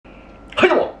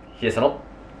hidehisaの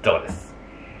動画です。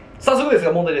早速です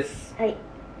が問題です。はい。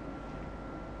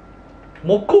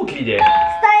木工切りでスタ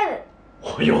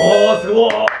イム。よー、すご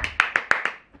い。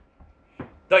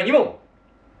第2問。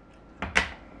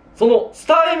そのス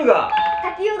ターエムが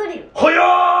竹用ドリル。ほよー。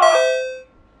は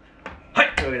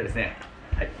い、というわけでですね、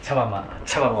はい、茶碗が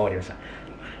終わりました。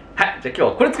はい、じゃあ今日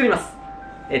はこれ作ります。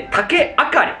竹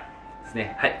あかりです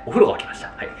ね。はい、お風呂が沸きました。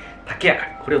はい、竹あか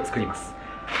り、これを作ります。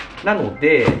なの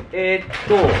で、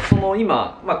その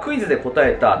今、クイズで答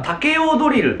えた竹用ド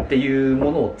リルっていう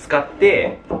ものを使っ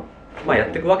て、やっ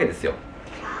ていくわけですよ。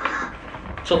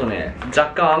ちょっとね、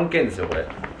若干案件ですよ、これ。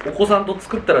お子さんと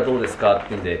作ったらどうですかっ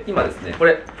ていうんで、今ですね、こ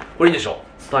れいいでしょ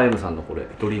う。スターエムさんのこれ、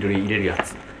ドリルに入れるや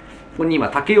つ。ここに今、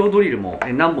竹用ドリルも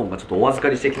何本かちょっとお預か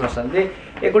りしてきましたんで、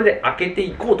これで開けて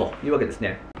いこうというわけです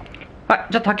ね。はい、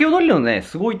じゃあ竹用ドリルのね、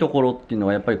すごいところっていうの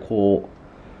はやっぱりこ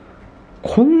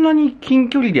んなに近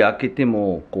距離で開けて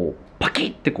もパキ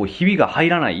ッてひびが入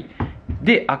らない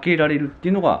で開けられるって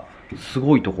いうのがす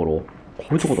ごいところ。こ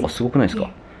ういうところとかすごくないです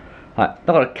か？はい、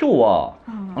だから今日は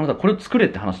あなたこれを作れっ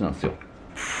て話なんですよ。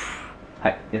は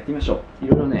い、やってみましょう。い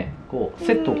ろいろね、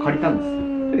セットを借りたんです。と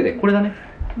いうわけでこれだね。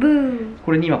ブー。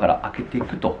これに今から開けてい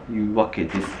くというわけ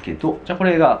ですけど、じゃあこ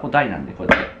れが台なんでこれ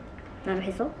だけなる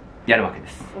へそやるわけで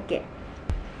す。オッケ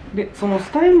ー。でその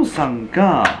スタイムさん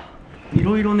がい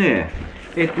ろいろね、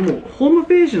もうホーム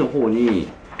ページの方に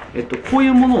こうい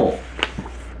うものを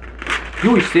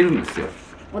用意してるんですよ。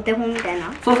お手本みたい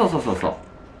な。そう。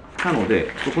なので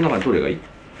この中でどれがいい？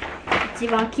一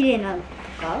番綺麗なの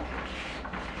か。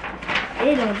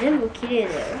でも全部綺麗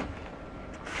だよ。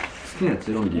好きなやつ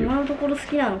選んでいいよ。今のところ好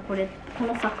きなのこの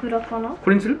桜かな。こ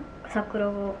れにする？桜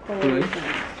が可愛い。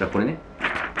じゃあこれね。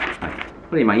はい。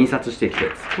これ今印刷してきた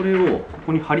やつ。これをこ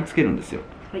こに貼り付けるんですよ。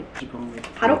はい。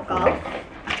貼ろっか？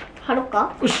貼ろっ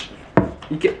か？よし。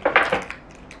いけ。オ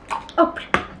ープン。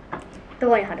ど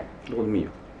こに貼る？どこでもいいよ。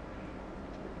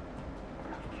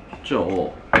じゃあ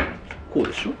こう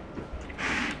でしょ。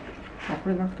こ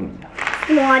れなくてもいいんだ。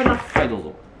質問あります。はい、どう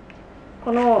ぞ。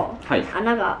このはい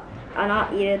穴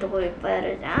入れるところいっぱいあ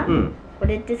るじゃん。うん。こ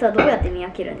れってさ、どうやって見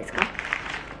分けるんですか？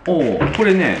おお、こ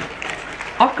れね、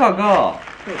赤が、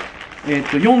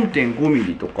4.5 ミ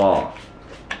リとか、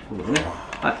これね、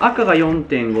赤が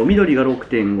 4.5、緑が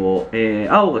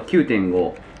 6.5、青が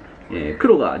 9.5、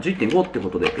黒が 11.5 ってこ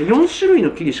とで、4種類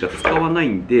の切りしか使わない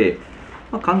んで、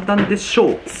簡単でし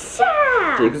ょう。じゃ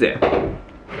あ行くぜ。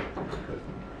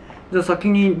じゃあ先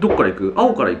にどっから行く？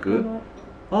青から行く？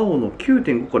青の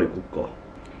 9.5 から行こう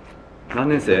か。何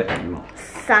年生？今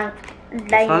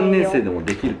3年生でも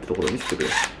できるってところを見せてくれ。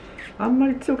あんま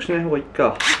り強くしない方がいい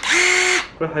か。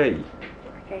これ早い？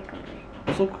早いかもね。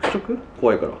遅くしとく？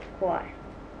怖いから。怖い。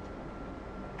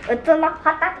うつの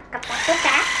パタとかパ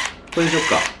クこれにしよっ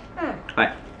か。うん。は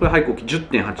い。これハイコーキ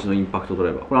 10.8 のインパクトド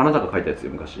ライバー。これあなたが書いたやつ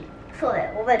よ、昔。そう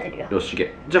だよ、覚えてるよ。よし、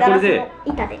げ。じゃあこれで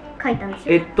板で書いたんで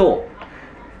しょ。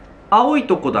青い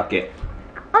とこだけ。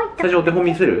最初お手本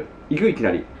見せる？いく？いき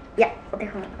なり。いや、お手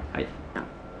本。はい。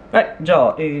はい、じゃ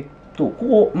あこ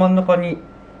こ真ん中に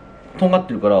とんがっ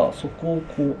てるからそこを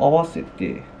合わせ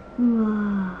て。う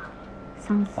わー、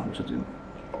酸素。ちょっと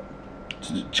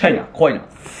近いな、怖いな。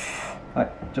は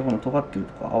い、じゃあこの尖ってる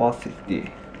とこ合わせ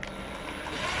て。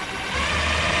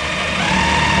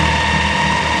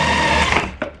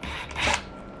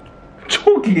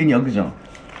超綺麗に開くじゃん。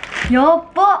やっ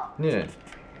ば。ねえ。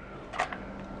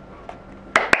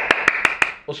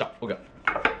おっしゃ、オッケー。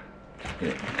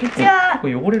うちは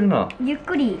結構汚れるな。ゆっ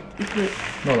くりいく。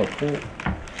だから回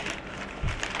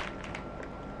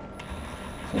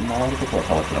るとこは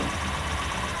触っちゃう。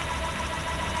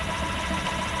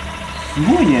す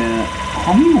ごいね。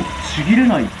紙もちぎれ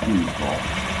ないっていうか。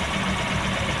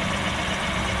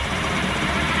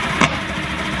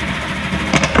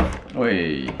お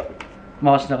い、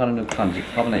回しながら抜く感じ。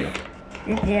危ないよ。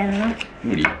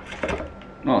無理。そ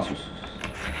う。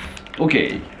オッケ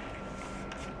ー。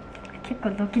結構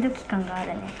ドキドキ感がある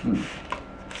ね。うん。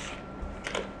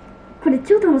これ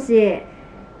超楽し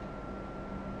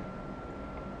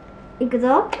い。いく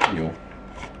ぞ。いいよ。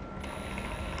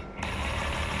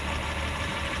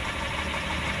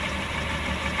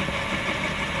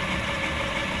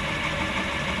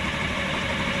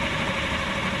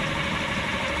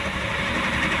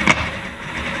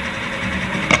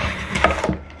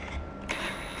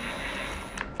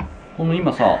この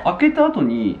今さ、開けた後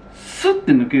にスッ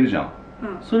て抜けるじゃん。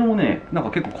それもね、なん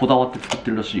か結構こだわって作って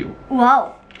るらしいよ。わ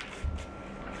お。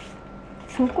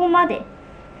そこまで。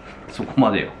そこ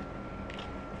までよ。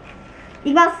い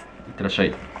きます。いってらっしゃ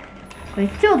い。これ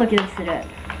超ドキドキする。ち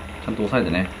ゃんと押さえ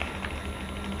てね。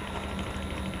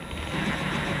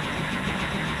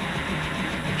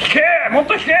けー、もっ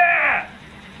と引け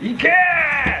ー、いけ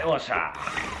ー、よっしゃ。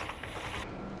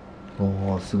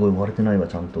おお、すごい割れてないわ、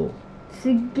ちゃんと。す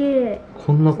っげえ。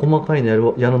こんな細かい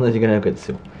のやらないといけないわけです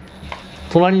よ。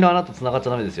隣の穴と繋がっちゃ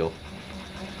ダメですよ。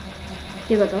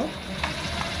どういうこと？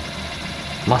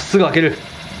まっすぐ開ける。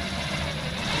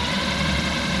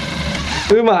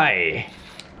うまい。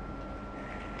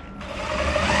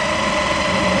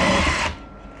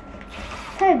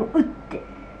最後打って。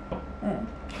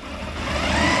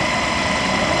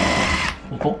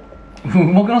音う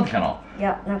まくなってきたな。い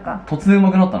や、なんか突然う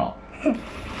まくなったな。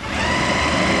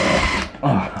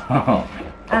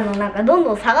なんかどん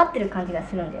どん下がってる感じが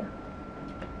するんだよ。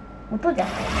音じゃ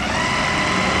ない。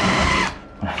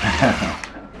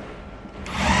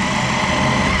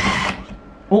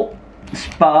お、失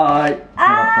敗。つ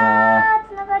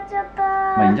ながっちゃった。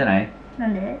まあいいんじゃない？な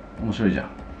んで？面白いじゃん。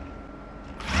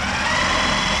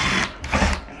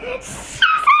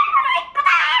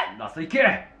ラストいけ。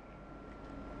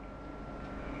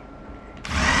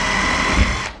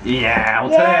いやー、お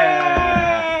疲れ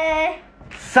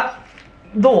ー。さあ、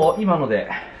どう？今ので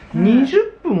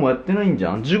20分もやってないんじ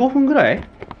ゃん。15分ぐらい？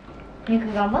ゆう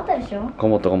く頑張ったでしょ。頑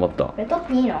張った頑張った。これ取っ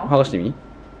ていいの？剥がしてみ。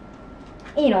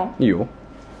いいの？いいよ。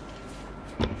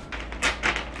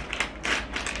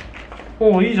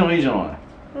おお、いいじゃないいいじゃない。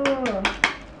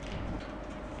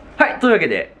はい、というわけ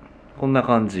でこんな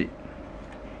感じ。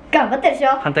頑張ったでしょ。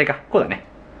反対か、こうだね。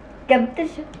頑張ったで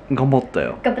しょ。頑張った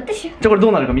よ。頑張ったでしょ。じゃあこれど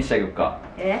うなるか見せてあげようか。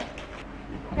ちょ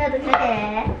っと見て。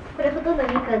これほとんどミ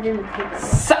カ全部つけた。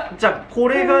さあ、じゃあこ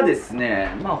れがです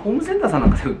ね、まあホームセンターさんな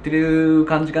んかで売ってる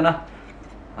感じかな。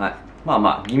はい、まあ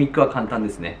まあギミックは簡単で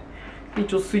すね。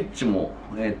一応スイッチも、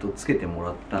つけても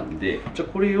らったんで、じゃ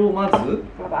あこれをまず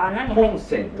コン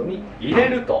セントに入れ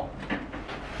ると。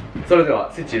それでは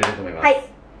スイッチ入れたいと思います。はい、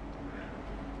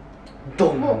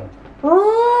ドン。お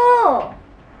お、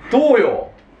どう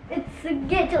よ。すっ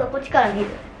げえ。ちょっとこっちから見る。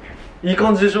いい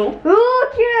感じでしょ。うおー、綺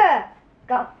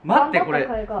麗。待って、これ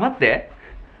待って。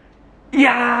い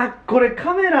やー、これ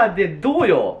カメラでどう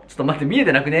よ。ちょっと待って、見え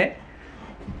てなくね。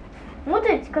もう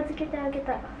ちょい近づけてあげ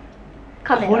たら。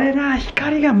カメラこれな、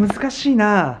光が難しい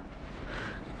な。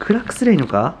暗くすりゃいいの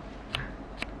か。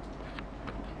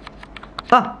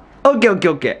あ、オッケーオッケ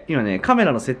ーオッケー。今ね、カメ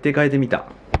ラの設定変えてみた。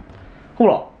ほ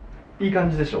ら、いい感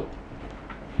じでしょ。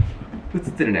映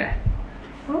ってるね。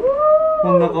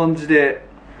こんな感じで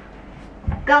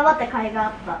頑張って甲斐があ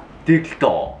った。できた。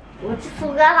落ち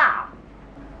そうだな。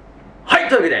はい、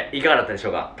というわけでいかがだったでしょ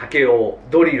うか。竹用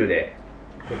ドリルで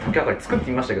竹あかり作っ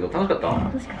てみましたけど、楽しかった？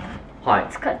楽しかった。はい、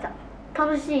疲れた。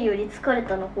楽しいより疲れ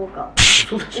たの方が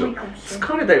そうでしょ。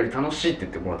疲れたより楽しいって言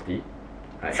ってもらっていい？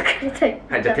はい、疲れたよ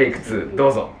り。はい、じゃあテイク2ど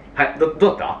うぞ。はい、どう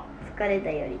だった？疲れ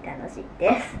たより楽しいで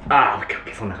す。ああ、オッケーオッ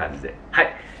ケー、そんな感じで。は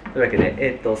い、というわけ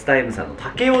で、スターエムさんの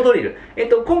竹用ドリル、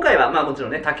今回はまあもちろ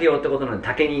んね、竹用ってことなので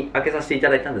竹に開けさせていた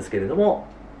だいたんですけれども、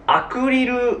アクリ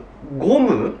ルゴ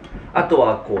ム、あと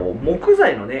はこう木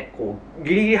材のね、こう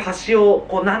ギリギリ端を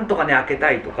こうなんとかね開け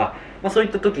たいとか、まあ、そうい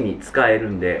った時に使える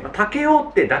んで、まあ、竹用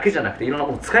ってだけじゃなくていろんな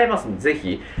もの使えますんで、ぜ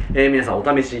ひ、皆さん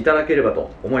お試しいただければ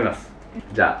と思います。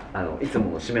じゃあ、いつ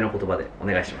もの締めの言葉でお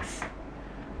願いします。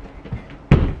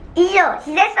以上、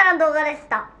秀久の動画でし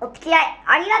た。お付き合い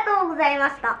ありがとうございま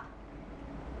した。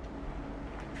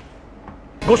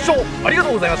ご視聴ありがと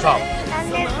うございました。チャ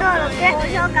ンネル登録、高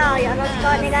評価をよろしくお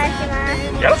願いしま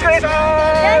す。よろしくお願いします。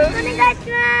よろしくお願いし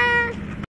ます。